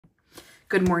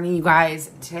Good morning, you guys.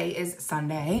 Today is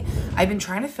Sunday. I've been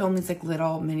trying to film these like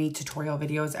little mini tutorial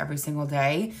videos every single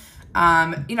day.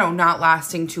 Not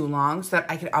lasting too long so that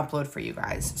I can upload for you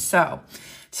guys. So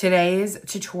today's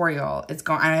tutorial is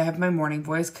I have my morning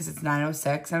voice because it's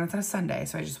 9:06 and it's on a Sunday,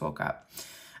 so I just woke up.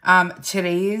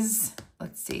 Today's,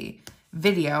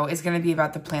 video is going to be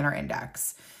about the planner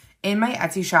index. In my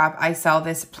Etsy shop, I sell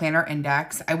this planner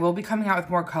index. I will be coming out with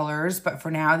more colors, but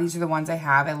for now, these are the ones I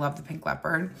have. I love the pink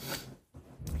leopard.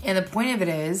 And the point of it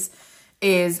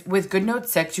is with Goodnotes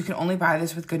 6, you can only buy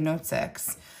this with Goodnotes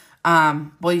 6.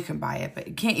 Well, you can buy it, but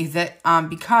you can't use it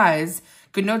because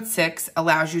Goodnotes 6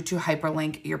 allows you to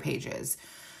hyperlink your pages.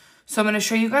 So I'm going to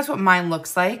show you guys what mine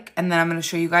looks like, and then I'm going to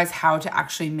show you guys how to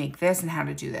actually make this and how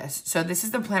to do this. So this is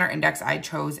the planner index I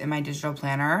chose in my digital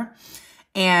planner,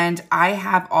 and I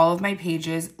have all of my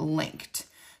pages linked.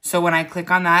 So when I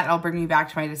click on that, it'll bring me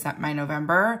back to my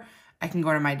November. I can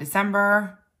go to my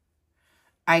December.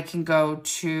 I can go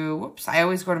to, I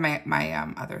always go to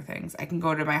my other things. I can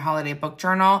go to my holiday book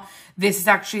journal. This is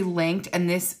actually linked, and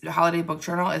this holiday book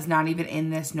journal is not even in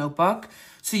this notebook.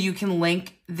 So you can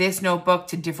link this notebook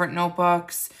to different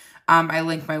notebooks. I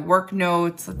link my work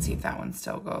notes. Let's see if that one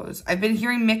still goes. I've been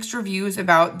hearing mixed reviews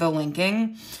about the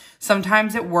linking.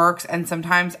 Sometimes it works, and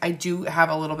sometimes I do have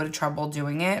a little bit of trouble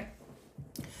doing it.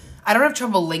 I don't have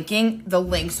trouble linking. The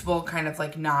links will kind of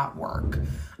like not work.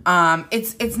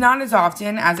 It's not as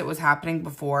often as it was happening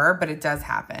before, but it does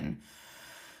happen.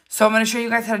 So I'm going to show you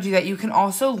guys how to do that. You can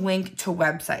also link to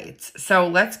websites. So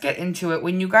let's get into it.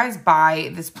 When you guys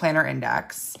buy this planner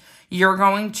index, you're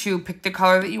going to pick the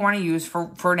color that you want to use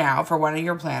for now for one of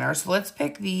your planners. So let's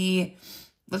pick the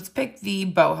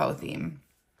boho theme.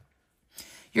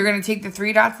 You're going to take the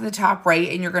three dots at the top right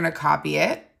and you're going to copy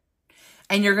it.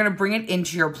 And you're going to bring it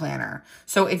into your planner.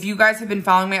 So if you guys have been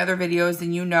following my other videos,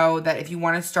 then you know that if you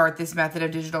want to start this method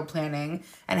of digital planning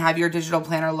and have your digital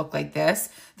planner look like this,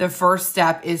 the first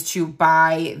step is to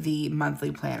buy the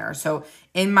monthly planner. So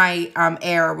in my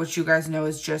Air, which you guys know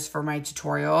is just for my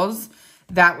tutorials,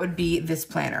 that would be this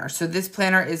planner. So this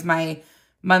planner is my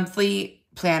monthly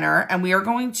planner, and we are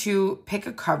going to pick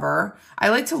a cover. I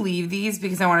like to leave these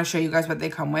because I want to show you guys what they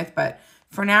come with, but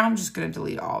for now, I'm just going to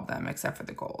delete all of them except for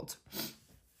the gold.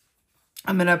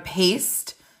 I'm going to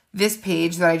paste this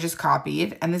page that I just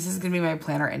copied, and this is going to be my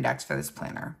planner index for this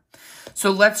planner. So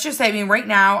let's just say, right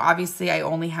now, obviously, I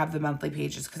only have the monthly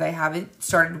pages because I haven't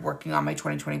started working on my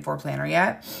 2024 planner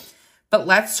yet. But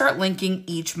let's start linking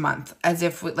each month as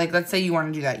if, let's say you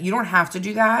want to do that. You don't have to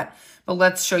do that, but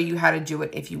let's show you how to do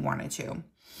it if you wanted to.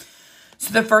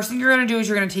 So the first thing you're going to do is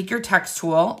you're going to take your text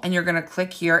tool, and you're going to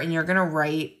click here, and you're going to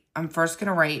write, I'm first going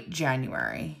to write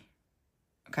January.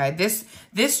 Okay,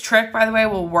 this trick, by the way,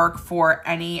 will work for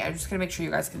any, I'm just going to make sure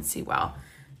you guys can see well.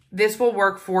 This will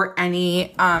work for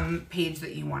any page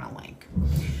that you want to link.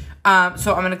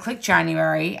 So I'm going to click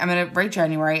January. I'm going to write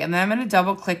January, and then I'm going to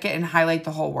double click it and highlight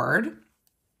the whole word.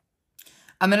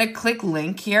 I'm going to click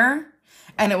link here,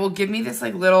 and it will give me this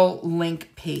little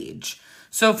link page.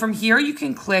 So from here, you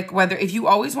can click if you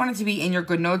always want it to be in your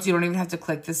Goodnotes, you don't even have to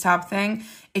click this top thing.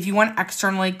 If you want to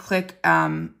externally click,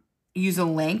 use a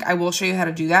link, I will show you how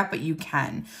to do that, but you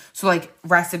can. So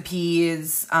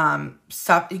recipes,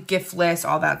 stuff, gift lists,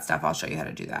 all that stuff, I'll show you how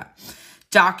to do that.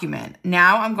 Document.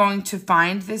 Now I'm going to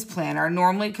find this planner.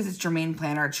 Normally, because it's your main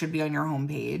planner, it should be on your home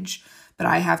page, but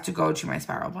I have to go to my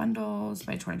spiral bundles,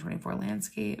 my 2024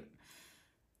 landscape.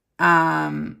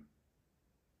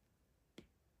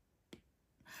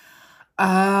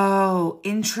 Oh,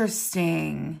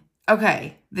 interesting.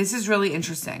 Okay, this is really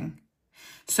interesting.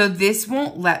 So this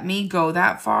won't let me go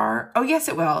that far. Oh, yes,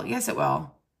 it will. Yes, it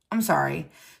will. I'm sorry.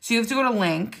 So you have to go to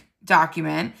link,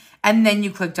 document, and then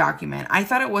you click document. I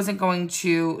thought it wasn't going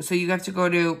to, so you have to go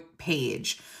to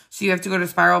page. So you have to go to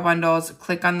spiral bundles,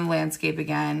 click on the landscape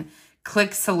again,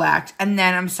 click select, and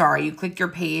then, I'm sorry, you click your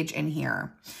page in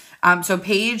here. So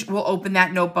page will open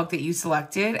that notebook that you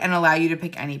selected and allow you to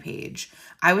pick any page.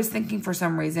 I was thinking for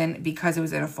some reason, because it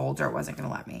was in a folder, it wasn't going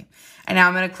to let me. And now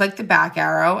I'm going to click the back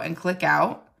arrow and click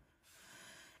out.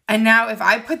 And now if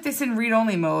I put this in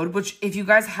read-only mode, which if you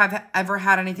guys have ever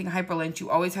had anything hyperlinked, you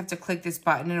always have to click this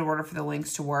button in order for the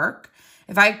links to work.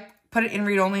 If I put it in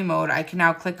read-only mode, I can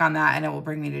now click on that and it will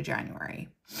bring me to January.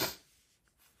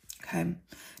 Okay.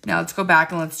 Now let's go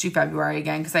back and let's do February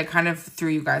again because I kind of threw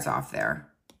you guys off there.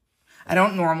 I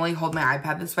don't normally hold my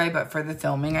iPad this way, but for the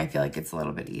filming, I feel like it's a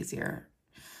little bit easier.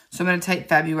 So I'm going to type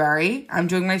February. I'm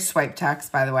doing my swipe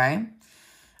text, by the way.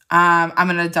 I'm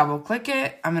going to double click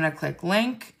it. I'm going to click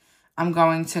link. I'm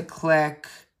going to click,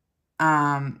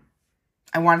 I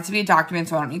want it to be a document,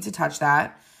 so I don't need to touch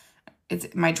that.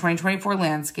 It's my 2024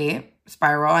 landscape,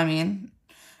 spiral,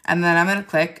 And then I'm going to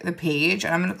click the page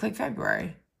and I'm going to click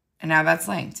February. And now that's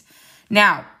linked.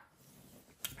 Now,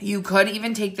 you could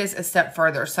even take this a step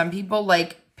further. Some people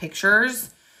like pictures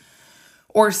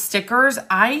or stickers.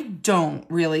 I don't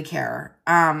really care.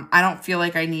 I don't feel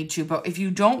like I need to, but if you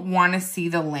don't want to see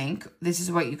the link, this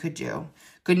is what you could do.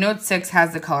 Goodnotes 6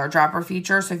 has the color dropper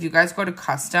feature. So if you guys go to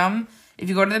custom, if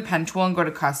you go to the pen tool and go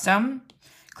to custom,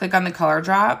 click on the color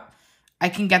drop, I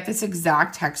can get this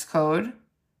exact hex code.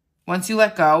 Once you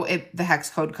let go, the hex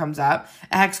code comes up.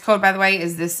 A hex code, by the way,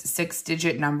 is this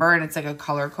 6-digit number, and it's like a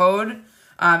color code.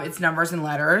 It's numbers and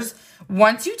letters.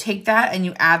 Once you take that and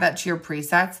you add that to your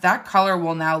presets, that color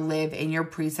will now live in your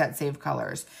preset saved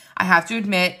colors. I have to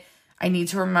admit, I need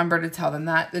to remember to tell them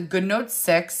that. The Goodnotes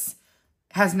 6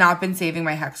 has not been saving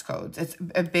my hex codes. It's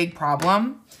a big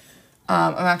problem.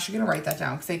 I'm actually going to write that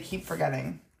down because I keep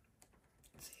forgetting.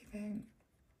 Saving.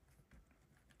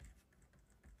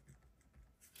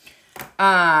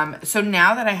 So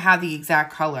now that I have the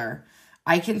exact color,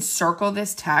 I can circle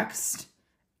this text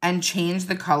and change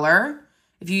the color.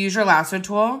 If you use your lasso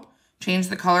tool, change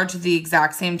the color to the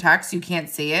exact same text. You can't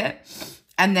see it.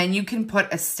 And then you can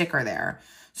put a sticker there.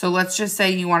 So let's just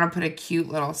say you want to put a cute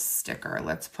little sticker. I'm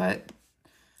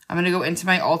going to go into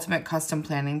my Ultimate Custom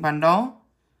Planning bundle.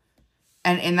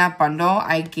 And in that bundle,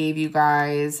 I gave you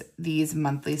guys these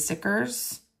monthly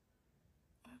stickers.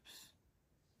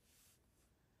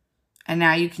 And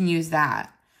now you can use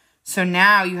that. So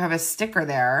now you have a sticker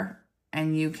there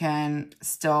and you can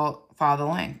still follow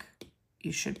the link.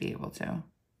 You should be able to.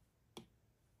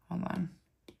 Hold on.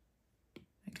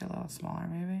 Make it a little smaller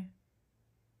maybe.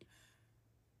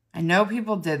 I know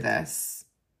people did this.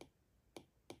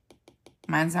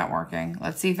 Mine's not working.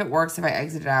 Let's see if it works if I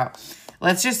exit it out.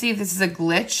 Let's just see if this is a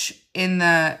glitch in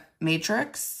the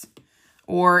matrix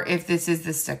or if this is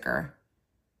the sticker.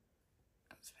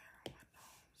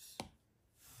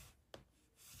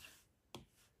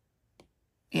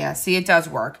 Yeah, see, it does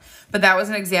work. But that was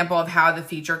an example of how the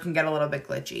feature can get a little bit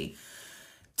glitchy.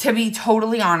 To be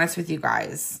totally honest with you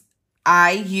guys,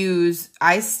 I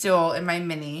still, in my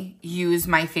mini, use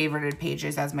my favorited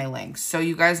pages as my links. So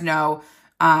you guys know,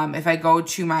 if I go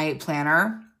to my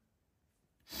planner,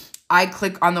 I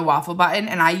click on the waffle button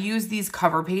and I use these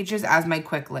cover pages as my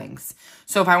quick links.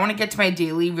 So if I want to get to my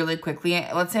daily really quickly,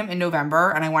 let's say I'm in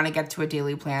November and I want to get to a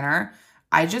daily planner,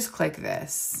 I just click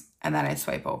this and then I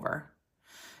swipe over.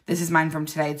 This is mine from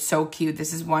today. It's so cute.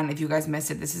 This is one, if you guys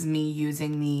missed it, this is me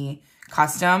using the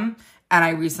custom. And I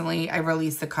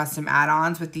released the custom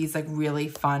add-ons with these like really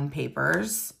fun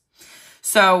papers.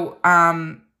 So,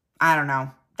 I don't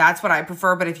know. That's what I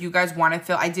prefer. But if you guys want to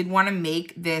fill, I did want to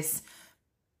make this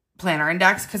planner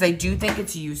index because I do think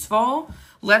it's useful.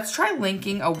 Let's try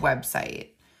linking a website.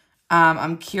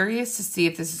 I'm curious to see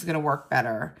if this is going to work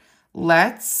better.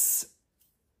 Let's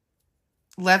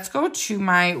go to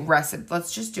my recipe.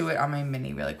 Let's just do it on my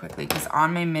mini really quickly because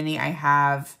on my mini I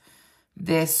have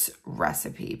this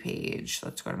recipe page.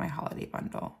 Let's go to my holiday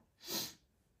bundle.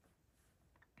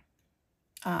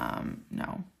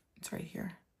 No, it's right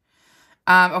here.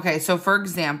 Okay, so for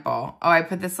example, I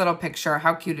put this little picture.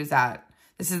 How cute is that?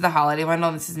 This is the holiday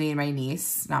bundle. This is me and my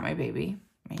niece, not my baby,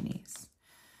 my niece.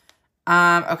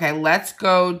 Okay, let's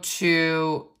go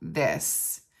to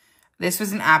this. This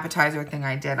was an appetizer thing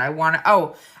I did.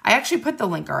 I actually put the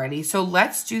link already. So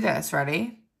let's do this.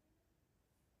 Ready?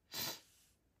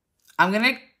 I'm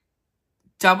going to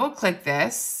double click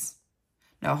this.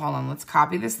 No, hold on. Let's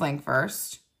copy this link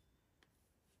first.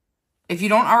 If you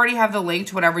don't already have the link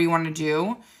to whatever you want to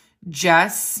do,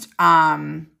 just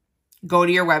go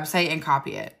to your website and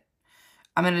copy it.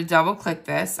 I'm going to double click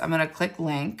this. I'm going to click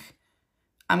link.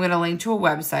 I'm going to link to a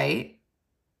website.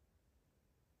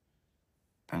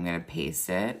 I'm going to paste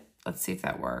it. Let's see if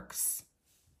that works.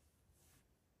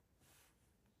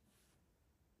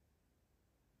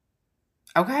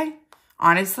 Okay.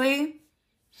 Honestly,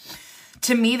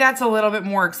 to me, that's a little bit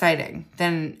more exciting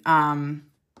than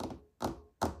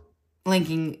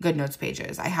linking Goodnotes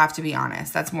pages. I have to be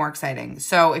honest. That's more exciting.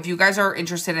 So if you guys are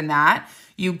interested in that,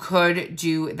 you could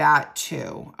do that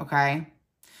too. Okay.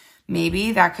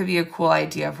 Maybe that could be a cool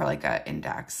idea for like an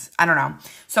index. I don't know.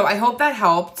 So I hope that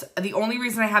helped. The only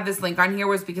reason I had this link on here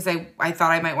was because I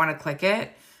thought I might want to click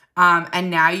it.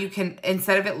 And now you can,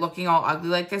 instead of it looking all ugly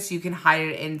like this, you can hide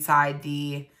it inside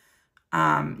the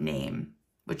name,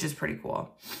 which is pretty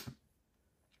cool.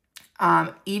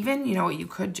 Even, you know what you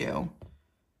could do?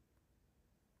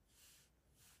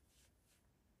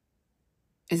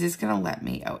 Is this going to let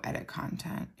me, edit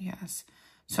content? Yes.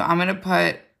 So I'm going to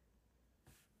put,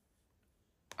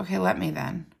 okay, let me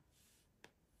then.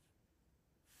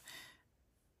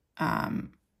 Hold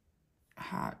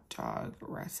hot dog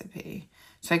recipe.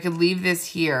 So I could leave this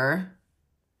here,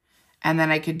 and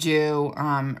then I could do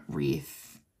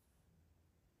wreath.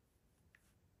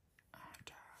 Hot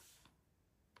dog.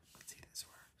 Let's see if this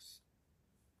works.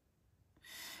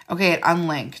 Okay, it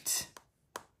unlinked.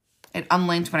 It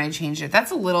unlinked when I changed it.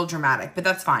 That's a little dramatic, but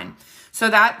that's fine. So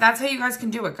that's how you guys can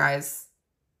do it, guys.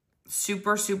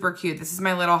 Super, super cute. This is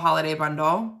my little holiday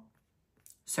bundle.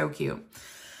 So cute.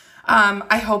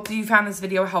 I hope that you found this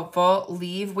video helpful.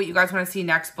 Leave what you guys want to see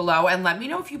next below, and let me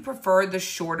know if you prefer the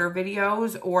shorter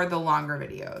videos or the longer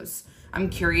videos. I'm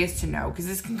curious to know, because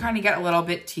this can kind of get a little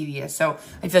bit tedious. So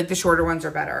I feel like the shorter ones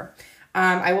are better.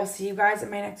 I will see you guys in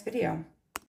my next video.